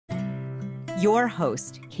Your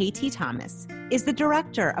host, KT Thomas, is the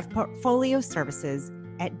Director of Portfolio Services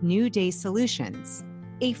at New Day Solutions,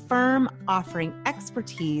 a firm offering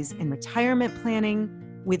expertise in retirement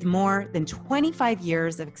planning with more than 25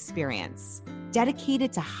 years of experience,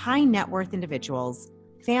 dedicated to high net worth individuals,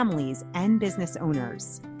 families, and business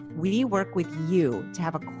owners. We work with you to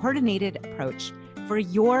have a coordinated approach for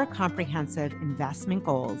your comprehensive investment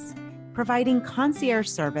goals, providing concierge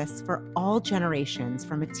service for all generations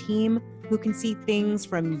from a team who can see things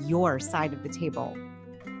from your side of the table.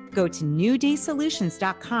 Go to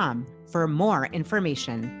newdaysolutions.com for more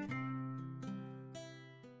information.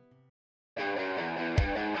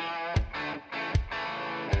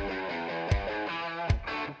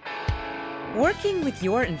 Working with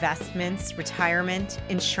your investments, retirement,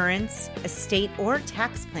 insurance, estate, or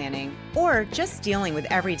tax planning, or just dealing with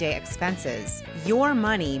everyday expenses, your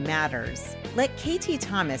money matters. Let KT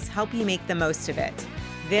Thomas help you make the most of it.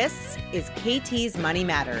 This is KT's Money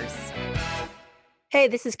Matters. Hey,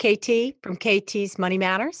 this is KT from KT's Money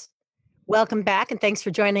Matters. Welcome back, and thanks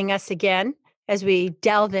for joining us again as we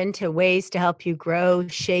delve into ways to help you grow,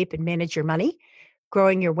 shape, and manage your money,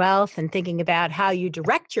 growing your wealth and thinking about how you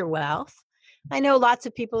direct your wealth. I know lots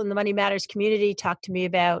of people in the Money Matters community talk to me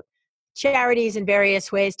about charities and various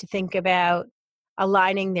ways to think about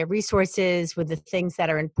aligning their resources with the things that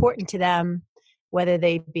are important to them, whether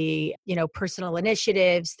they be, personal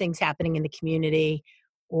initiatives, things happening in the community,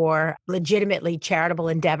 or legitimately charitable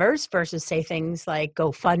endeavors versus say things like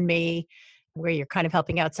GoFundMe, where you're kind of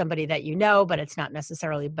helping out somebody that you know, but it's not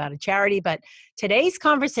necessarily about a charity. But today's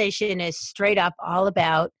conversation is straight up all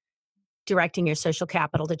about directing your social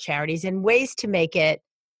capital to charities and ways to make it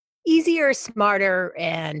easier, smarter,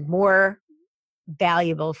 and more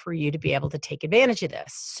valuable for you to be able to take advantage of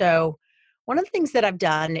this. So one of the things that I've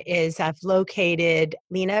done is I've located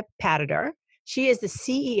Lena Patader. She is the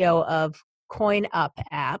CEO of CoinUp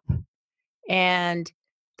app. And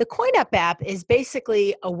the CoinUp app is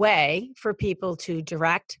basically a way for people to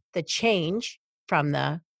direct the change from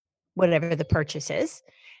the whatever the purchase is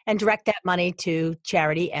and direct that money to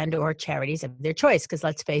charity and or charities of their choice. Because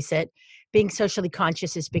let's face it, being socially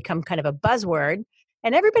conscious has become kind of a buzzword,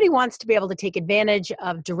 and everybody wants to be able to take advantage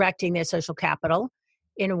of directing their social capital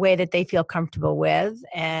in a way that they feel comfortable with,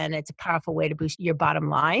 and it's a powerful way to boost your bottom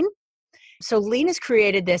line. So Lena's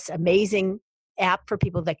created this amazing app for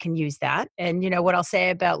people that can use that. And what I'll say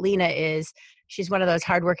about Lena is she's one of those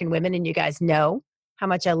hardworking women, and you guys know how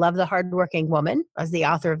much I love the hardworking woman as the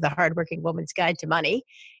author of The Hardworking Woman's Guide to Money.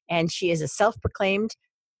 And she is a self-proclaimed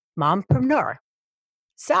mompreneur.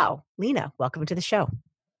 So, Lena, welcome to the show.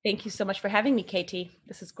 Thank you so much for having me, KT.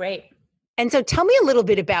 This is great. And so tell me a little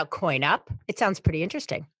bit about CoinUp. It sounds pretty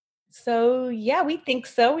interesting. So yeah, we think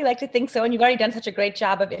so. We like to think so. And you've already done such a great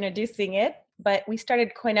job of introducing it. But we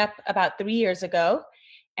started CoinUp about 3 years ago.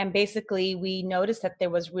 And basically, we noticed that there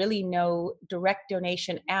was really no direct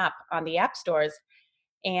donation app on the app stores.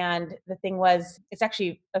 And the thing was, it's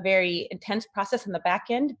actually a very intense process in the back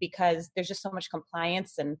end because there's just so much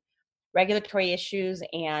compliance and regulatory issues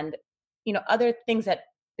and, other things that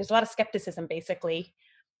there's a lot of skepticism basically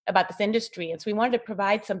about this industry. And so we wanted to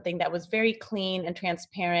provide something that was very clean and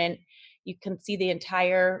transparent. You can see the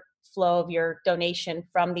entire flow of your donation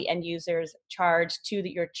from the end user's charge to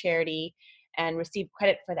your charity and receive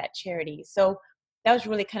credit for that charity. So that was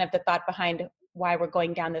really kind of the thought behind why we're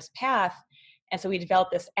going down this path. And so we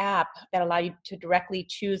developed this app that allows you to directly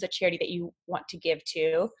choose a charity that you want to give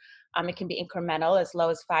to. It can be incremental, as low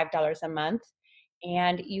as $5 a month.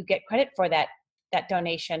 And you get credit for that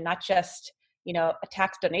donation, not just a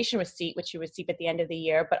tax donation receipt, which you receive at the end of the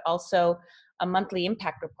year, but also a monthly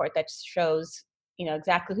impact report that shows,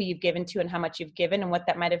 exactly who you've given to and how much you've given and what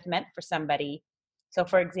that might have meant for somebody. So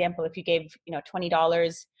for example, if you gave,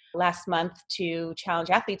 $20 last month to Challenge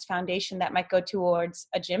Athletes Foundation, that might go towards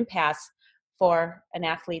a gym pass for an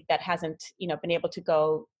athlete that hasn't, been able to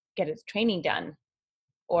go get his training done,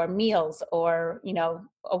 or meals, or,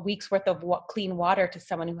 a week's worth of clean water to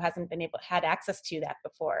someone who hasn't had access to that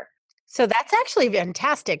before. So that's actually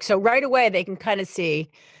fantastic. So right away, they can kind of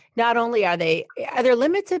see, not only are there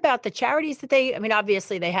limits about the charities that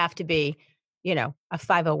obviously they have to be, a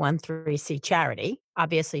 501(c) charity,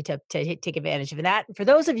 obviously to take advantage of that. And for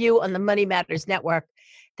those of you on the Money Matters Network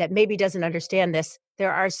that maybe doesn't understand this,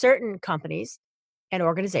 there are certain companies and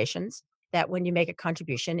organizations that when you make a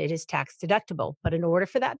contribution, it is tax deductible. But in order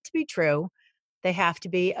for that to be true, they have to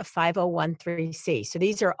be a 501(c). So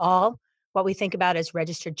these are all what we think about as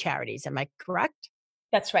registered charities. Am I correct?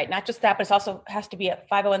 That's right. Not just that, but it also has to be a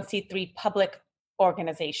 501(c)(3) public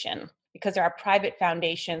organization, because there are private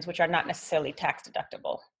foundations which are not necessarily tax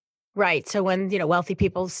deductible. Right. So when, wealthy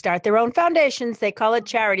people start their own foundations, they call it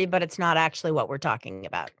charity, but it's not actually what we're talking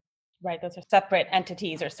about. Right. Those are separate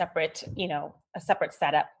entities or separate, a separate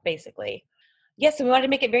setup, basically. Yes, so we wanted to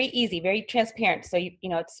make it very easy, very transparent. So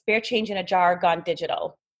it's spare change in a jar gone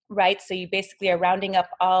digital, right? So you basically are rounding up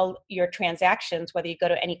all your transactions, whether you go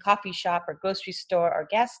to any coffee shop or grocery store or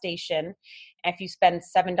gas station. And if you spend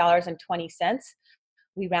 $7.20,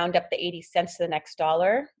 we round up the 80 cents to the next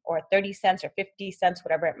dollar, or 30 cents or 50 cents,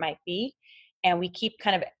 whatever it might be. And we keep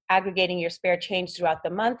kind of aggregating your spare change throughout the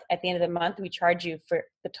month. At the end of the month, we charge you for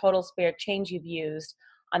the total spare change you've used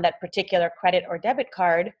on that particular credit or debit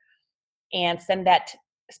card, and send that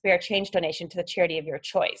spare change donation to the charity of your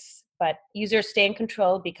choice. But users stay in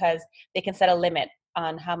control because they can set a limit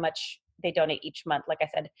on how much they donate each month. Like I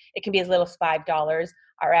said, it can be as little as $5.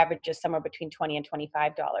 Our average is somewhere between $20 and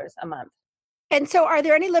 $25 a month. And so are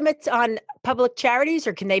there any limits on public charities,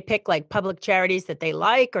 or can they pick like public charities that they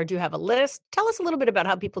like, or do you have a list? Tell us a little bit about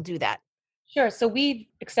how people do that. Sure. So we've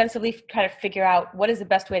extensively tried to figure out what is the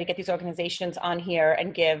best way to get these organizations on here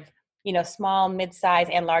and give, small, mid-size,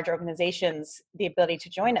 and large organizations the ability to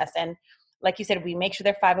join us. And like you said, we make sure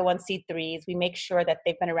they're 501c3s. We make sure that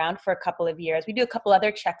they've been around for a couple of years. We do a couple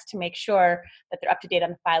other checks to make sure that they're up to date on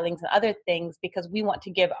the filings and other things, because we want to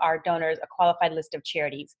give our donors a qualified list of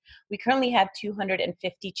charities. We currently have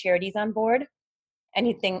 250 charities on board.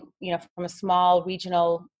 Anything, from a small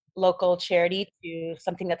regional local charity to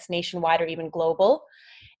something that's nationwide or even global.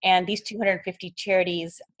 And these 250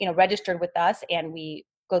 charities, registered with us, and we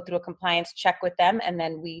go through a compliance check with them, and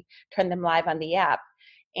then we turn them live on the app.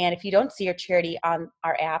 And if you don't see your charity on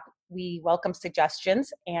our app, we welcome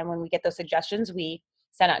suggestions. And when we get those suggestions, we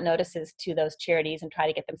send out notices to those charities and try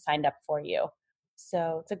to get them signed up for you.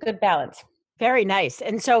 So it's a good balance. Very nice.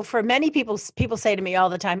 And so for many people say to me all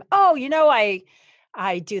the time, "Oh,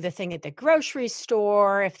 I do the thing at the grocery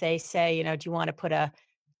store." If they say, "Do you want to put a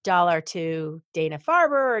dollar to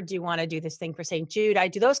Dana-Farber, or do you want to do this thing for St. Jude?" I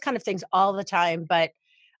do those kind of things all the time, but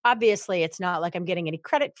obviously it's not like I'm getting any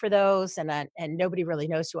credit for those, and nobody really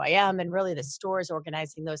knows who I am, and really the store is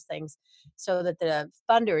organizing those things so that the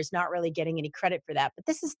funder is not really getting any credit for that. But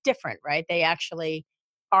this is different, right? They actually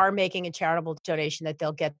are making a charitable donation that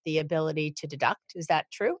they'll get the ability to deduct. Is that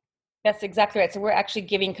true? That's exactly right. So we're actually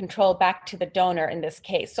giving control back to the donor in this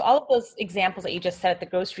case. So all of those examples that you just said at the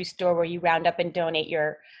grocery store, where you round up and donate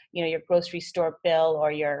your grocery store bill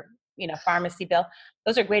or your, pharmacy bill,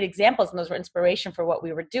 those are great examples, and those were inspiration for what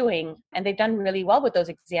we were doing. And they've done really well with those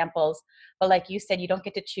examples. But like you said, you don't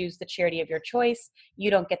get to choose the charity of your choice. You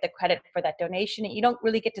don't get the credit for that donation. And you don't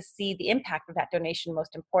really get to see the impact of that donation,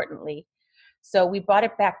 most importantly. So we brought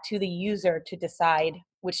it back to the user to decide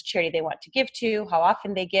which charity they want to give to, how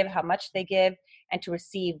often they give, how much they give, and to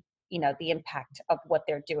receive, the impact of what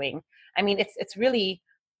they're doing. I mean, it's really,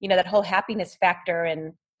 that whole happiness factor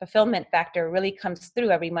and fulfillment factor really comes through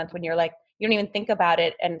every month when you're like, you don't even think about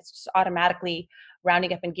it, and it's just automatically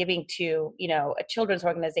rounding up and giving to, a children's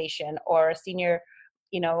organization or a senior,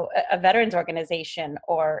 a veterans organization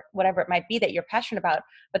or whatever it might be that you're passionate about.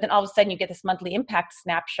 But then all of a sudden you get this monthly impact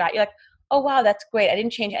snapshot. You're like, oh, wow, that's great. I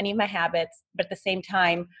didn't change any of my habits. But at the same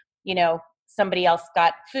time, somebody else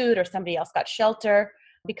got food or somebody else got shelter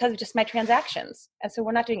because of just my transactions. And so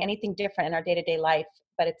we're not doing anything different in our day-to-day life,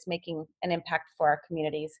 but it's making an impact for our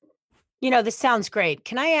communities. This sounds great.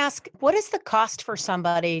 Can I ask, what is the cost for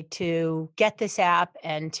somebody to get this app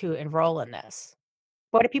and to enroll in this?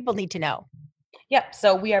 What do people need to know? Yep.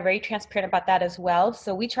 So we are very transparent about that as well.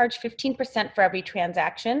 So we charge 15% for every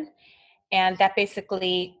transaction. And that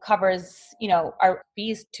basically covers, our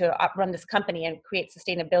fees to run this company and create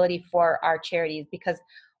sustainability for our charities. Because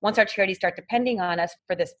once our charities start depending on us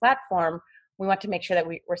for this platform, we want to make sure that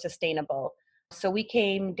we're sustainable. So we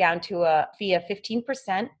came down to a fee of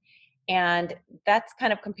 15%. And that's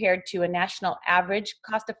kind of compared to a national average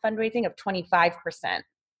cost of fundraising of 25%.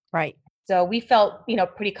 Right. So we felt,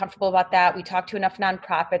 pretty comfortable about that. We talked to enough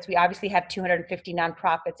nonprofits. We obviously have 250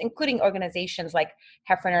 nonprofits, including organizations like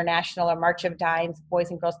Heifer International or March of Dimes, Boys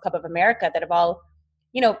and Girls Club of America, that have all,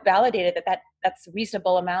 validated that's a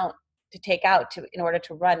reasonable amount to take out in order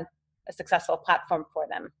to run a successful platform for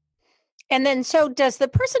them. And then, so does the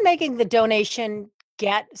person making the donation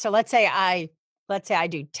so let's say I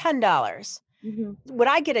do $10. Mm-hmm. Would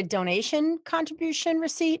I get a donation contribution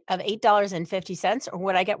receipt of $8.50, or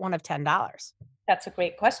would I get one of $10? That's a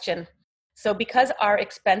great question. So because our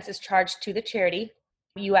expense is charged to the charity,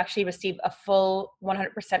 you actually receive a full 100%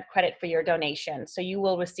 credit for your donation. So you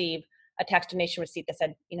will receive a tax donation receipt that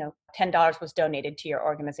said, $10 was donated to your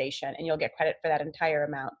organization, and you'll get credit for that entire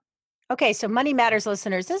amount. Okay, so Money Matters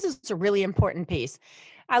listeners, this is a really important piece.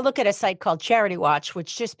 I look at a site called Charity Watch,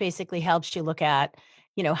 which just basically helps you look at,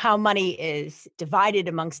 how money is divided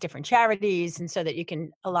amongst different charities and so that you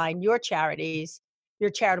can align your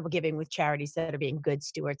charitable giving with charities that are being good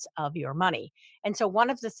stewards of your money. And so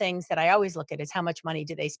one of the things that I always look at is how much money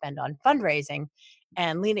do they spend on fundraising?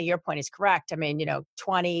 And Lena, your point is correct. I mean,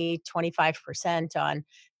 20, 25% on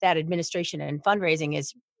that administration and fundraising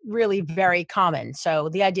is really very common. So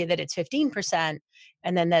the idea that it's 15%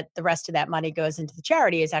 and then that the rest of that money goes into the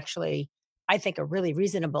charity is actually, I think, a really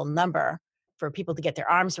reasonable number for people to get their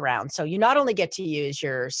arms around. So you not only get to use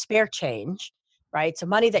your spare change, right? So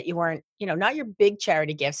money that you weren't, not your big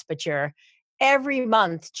charity gifts, but your every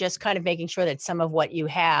month just kind of making sure that some of what you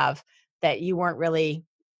have that you weren't really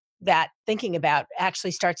that thinking about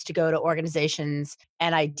actually starts to go to organizations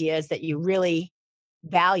and ideas that you really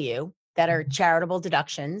value that are charitable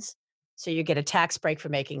deductions. So you get a tax break for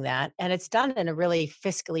making that. And it's done in a really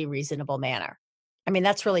fiscally reasonable manner. I mean,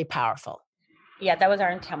 that's really powerful. Yeah, that was our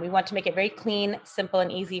intent. We want to make it very clean, simple,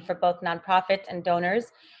 and easy for both nonprofits and donors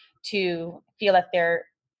to feel that they're,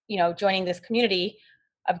 joining this community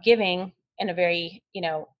of giving in a very,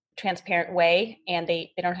 transparent way. And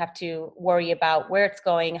they don't have to worry about where it's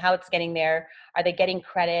going, how it's getting there. Are they getting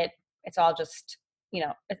credit? It's all just,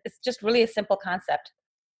 it's just really a simple concept.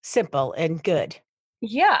 Simple and good.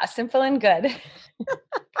 Yeah, simple and good.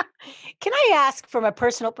 Can I ask from a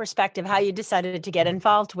personal perspective how you decided to get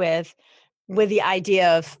involved with the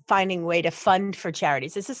idea of finding a way to fund for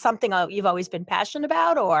charities? Is this something you've always been passionate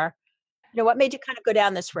about, or what made you kind of go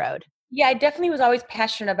down this road? Yeah, I definitely was always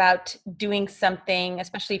passionate about doing something,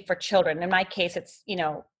 especially for children. In my case, it's,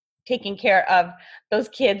 taking care of those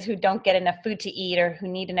kids who don't get enough food to eat or who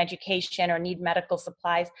need an education or need medical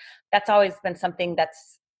supplies. That's always been something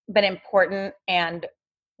that's been important and,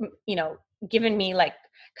 given me like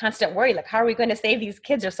constant worry, like, how are we going to save these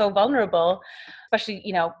kids? They're so vulnerable, especially,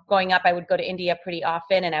 growing up, I would go to India pretty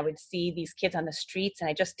often and I would see these kids on the streets and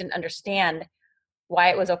I just didn't understand why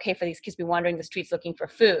it was okay for these kids to be wandering the streets looking for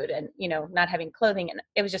food and not having clothing, and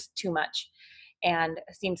it was just too much and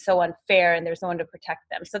it seemed so unfair and there's no one to protect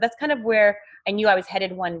them. So that's kind of where I knew I was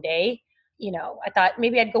headed one day. I thought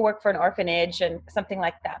maybe I'd go work for an orphanage and something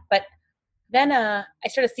like that. But then I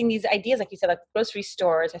started seeing these ideas, like you said, like grocery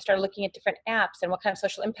stores. I started looking at different apps and what kind of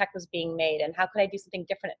social impact was being made and how could I do something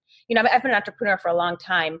different. I've been an entrepreneur for a long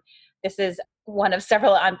time. This is one of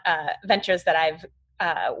several ventures that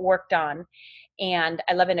I've worked on. And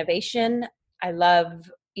I love innovation. I love,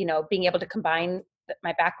 being able to combine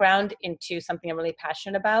my background into something I'm really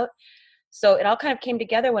passionate about. So it all kind of came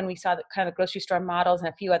together when we saw the kind of the grocery store models and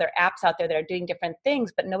a few other apps out there that are doing different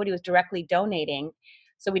things, but nobody was directly donating.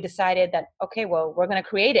 So we decided that, okay, well, we're going to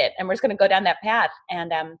create it and we're just going to go down that path.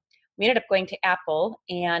 And we ended up going to Apple,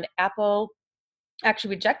 and Apple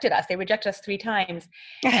actually rejected us. They rejected us 3 times.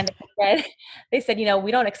 And they said,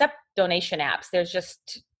 we don't accept donation apps.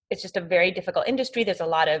 It's just a very difficult industry. There's a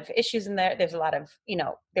lot of issues in there. There's a lot of,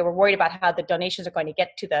 they were worried about how the donations are going to get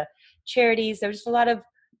to the charities. There's just a lot of They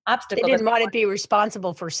obstacles. didn't want to be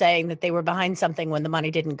responsible for saying that they were behind something when the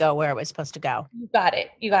money didn't go where it was supposed to go. You got it.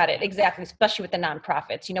 You got it. Exactly. Especially with the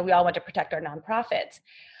nonprofits. We all want to protect our nonprofits.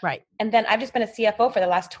 Right. And then I've just been a CFO for the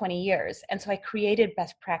last 20 years. And so I created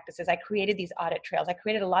best practices. I created these audit trails. I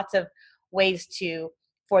created lots of ways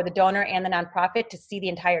for the donor and the nonprofit to see the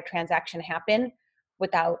entire transaction happen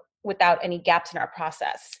without any gaps in our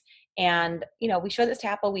process. And, we showed this to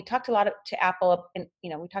Apple. We talked a lot to Apple and,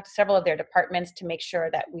 we talked to several of their departments to make sure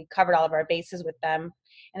that we covered all of our bases with them.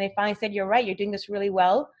 And they finally said, you're right. You're doing this really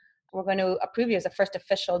well. We're going to approve you as the first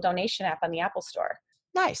official donation app on the Apple Store.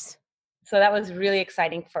 Nice. So that was really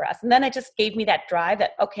exciting for us. And then it just gave me that drive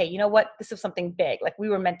that, okay, you know what? This is something big. Like we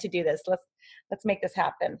were meant to do this. Let's make this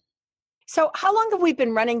happen. So how long have we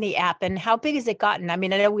been running the app and how big has it gotten? I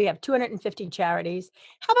mean, I know we have 250 charities.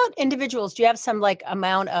 How about individuals? Do you have some like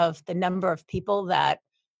amount of the number of people that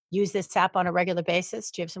use this app on a regular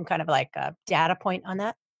basis? Do you have some kind of like a data point on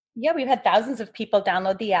that? Yeah, we've had thousands of people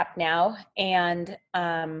download the app now. And,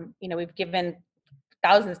 we've given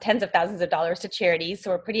thousands, tens of thousands of dollars to charities.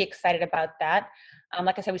 So we're pretty excited about that.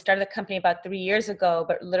 Like I said, we started the company about 3 years ago,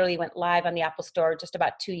 but literally went live on the Apple Store just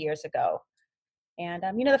about 2 years ago. And,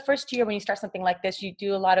 the first year when you start something like this, you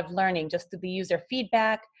do a lot of learning just through the user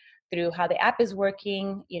feedback, through how the app is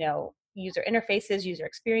working, user interfaces, user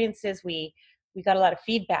experiences. We got a lot of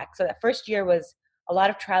feedback. So that first year was a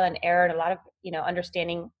lot of trial and error and a lot of,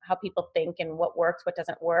 understanding how people think and what works, what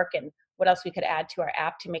doesn't work, and what else we could add to our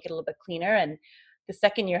app to make it a little bit cleaner. And the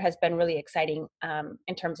second year has been really exciting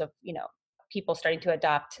in terms of, people starting to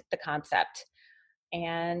adopt the concept.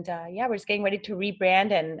 And yeah, we're just getting ready to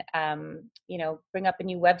rebrand and bring up a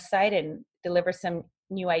new website and deliver some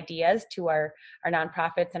new ideas to our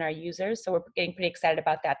nonprofits and our users. So we're getting pretty excited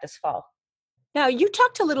about that this fall. Now, you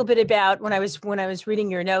talked a little bit about when I was reading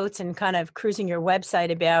your notes and kind of cruising your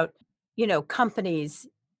website about, companies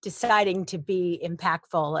deciding to be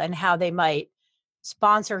impactful and how they might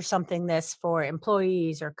sponsor something this for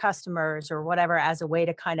employees or customers or whatever as a way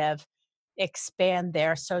to kind of expand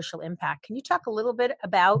their social impact. Can you talk a little bit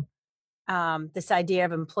about this idea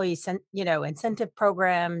of incentive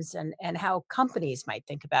programs and how companies might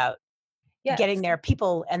think about Yes. getting their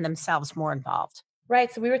people and themselves more involved?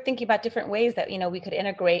 Right. So we were thinking about different ways that, we could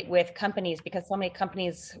integrate with companies, because so many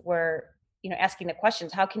companies were, asking the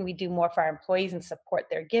questions, how can we do more for our employees and support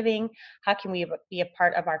their giving? How can we be a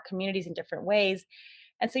part of our communities in different ways?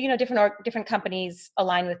 And so, different companies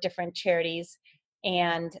align with different charities,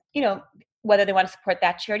 and, whether they want to support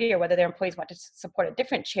that charity or whether their employees want to support a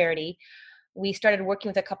different charity, we started working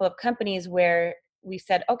with a couple of companies where we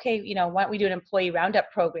said, okay, why don't we do an employee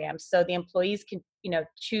roundup program so the employees can,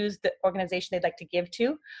 choose the organization they'd like to give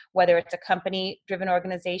to, whether it's a company driven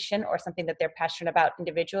organization or something that they're passionate about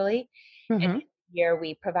individually. And Hmm. here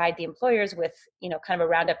we provide the employers with, kind of a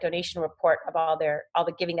roundup donation report of all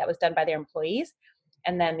the giving that was done by their employees.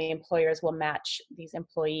 And then the employers will match these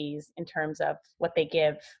employees in terms of what they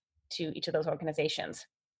give to each of those organizations.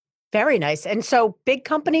 Very nice. And so big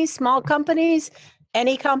companies, small companies,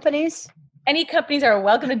 any companies? Any companies are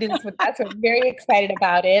welcome to do this with us. We're very excited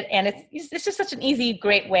about it, and it's just such an easy,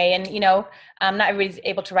 great way. And not everybody's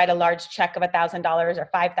able to write a large check of $1,000 or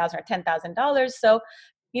 $5,000 or $10,000. So,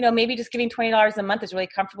 maybe just giving $20 a month is really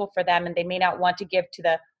comfortable for them, and they may not want to give to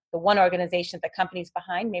the one organization that the company's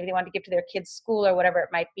behind. Maybe they want to give to their kids' school or whatever it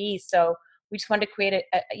might be. So we just wanted to create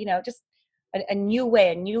a new way,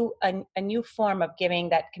 a new form of giving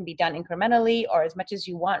that can be done incrementally or as much as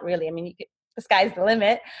you want, really. I mean, the sky's the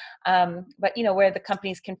limit. But where the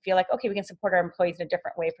companies can feel like, okay, we can support our employees in a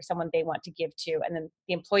different way for someone they want to give to, and then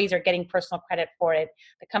the employees are getting personal credit for it,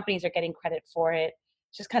 the companies are getting credit for it.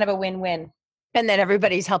 It's just kind of a win-win. And then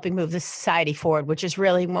everybody's helping move the society forward, which is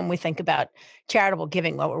really when we think about charitable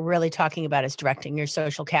giving, what we're really talking about is directing your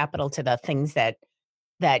social capital to the things that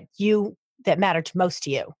matter to most to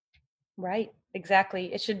you. Right,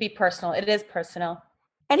 exactly. It should be personal. It is personal.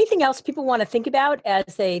 Anything else people want to think about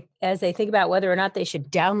as they think about whether or not they should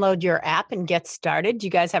download your app and get started? Do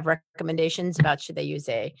you guys have recommendations about should they use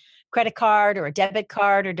a credit card or a debit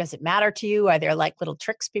card, or does it matter to you? Are there like little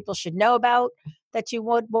tricks people should know about that you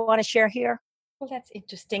would want to share here? Well, that's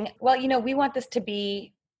interesting. Well, we want this to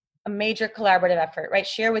be a major collaborative effort, right?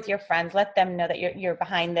 Share with your friends, let them know that you're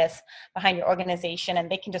behind this, behind your organization, and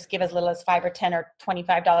they can just give as little as 5 or 10 or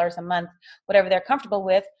 $25 a month, whatever they're comfortable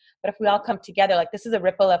with. But if we all come together, like, this is a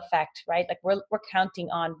ripple effect, right? Like, we're counting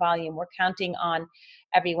on volume, we're counting on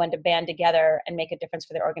everyone to band together and make a difference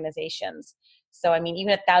for their organizations. So, I mean,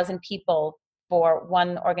 even 1,000 people for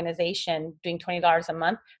one organization doing $20 a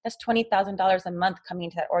month, that's $20,000 a month coming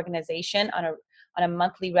into that organization on a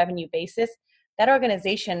monthly revenue basis. That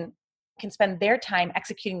organization can spend their time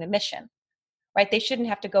executing the mission, right? They shouldn't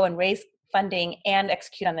have to go and raise funding and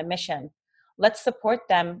execute on the mission. Let's support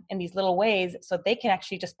them in these little ways so they can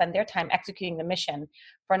actually just spend their time executing the mission.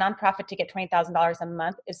 For a nonprofit to get $20,000 a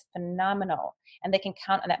month is phenomenal, and they can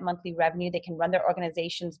count on that monthly revenue. They can run their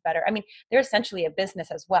organizations better. I mean, they're essentially a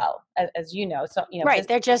business as well, as you know. So, Right.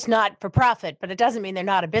 They're just not for profit, but it doesn't mean they're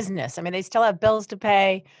not a business. I mean, they still have bills to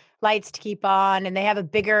pay, lights to keep on, and they have a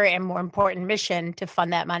bigger and more important mission to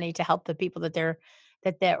fund that money to help the people that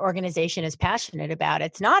their organization is passionate about.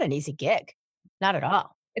 It's not an easy gig. Not at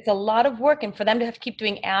all. it's a lot of work, and for them to have to keep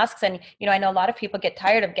doing asks, and I know a lot of people get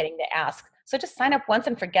tired of getting the ask, so just sign up once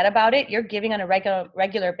and forget about it. You're giving on a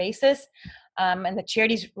regular basis, and the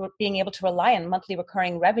charities being able to rely on monthly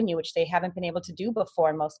recurring revenue, which they haven't been able to do before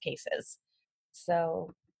in most cases.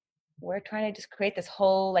 So we're trying to just create this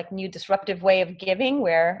whole like new disruptive way of giving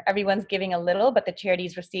where everyone's giving a little, but the charity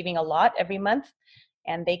is receiving a lot every month,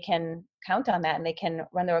 and they can count on that, and they can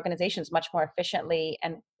run their organizations much more efficiently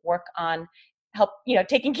and work on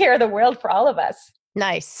taking care of the world for all of us.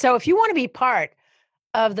 Nice. So if you want to be part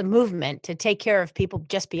of the movement to take care of people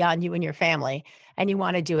just beyond you and your family, and you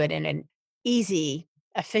want to do it in an easy,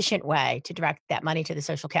 efficient way to direct that money to the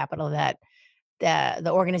social capital that the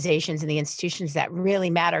organizations and the institutions that really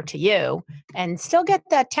matter to you, and still get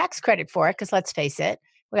that tax credit for it, because let's face it,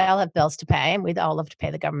 we all have bills to pay, and we'd all love to pay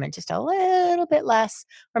the government just a little bit less,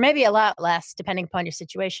 or maybe a lot less, depending upon your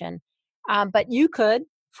situation. But you could,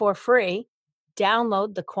 for free,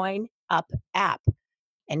 download the Coin Up app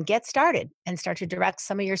and get started and start to direct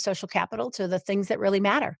some of your social capital to the things that really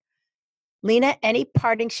matter. Lena, any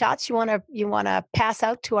parting shots you want to pass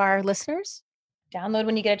out to our listeners? Download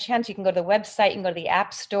when you get a chance. You can go to the website, you can go to the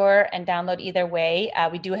App Store and download either way.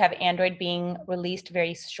 We do have Android being released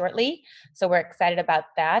very shortly, so we're excited about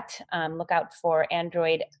that. Look out for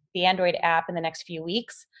the Android app in the next few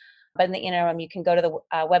weeks. But in the interim, you can go to the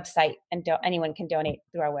website and anyone can donate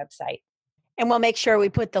through our website. And we'll make sure we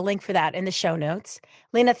put the link for that in the show notes.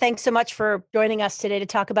 Lena, thanks so much for joining us today to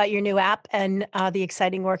talk about your new app and the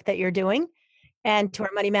exciting work that you're doing. And to our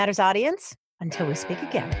Money Matters audience, until we speak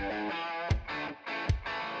again.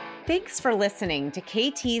 Thanks for listening to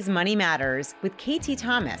KT's Money Matters with KT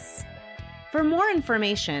Thomas. For more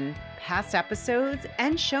information, past episodes,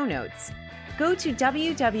 and show notes, go to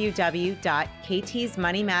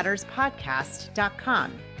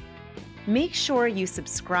www.ktsmoneymatterspodcast.com. Make sure you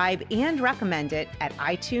subscribe and recommend it at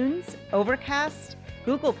iTunes, Overcast,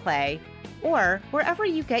 Google Play, or wherever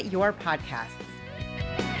you get your podcasts.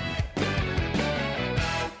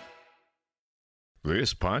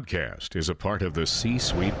 This podcast is a part of the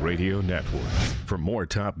C-Suite Radio Network. For more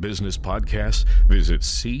top business podcasts, visit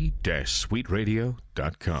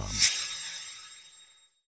c-suiteradio.com.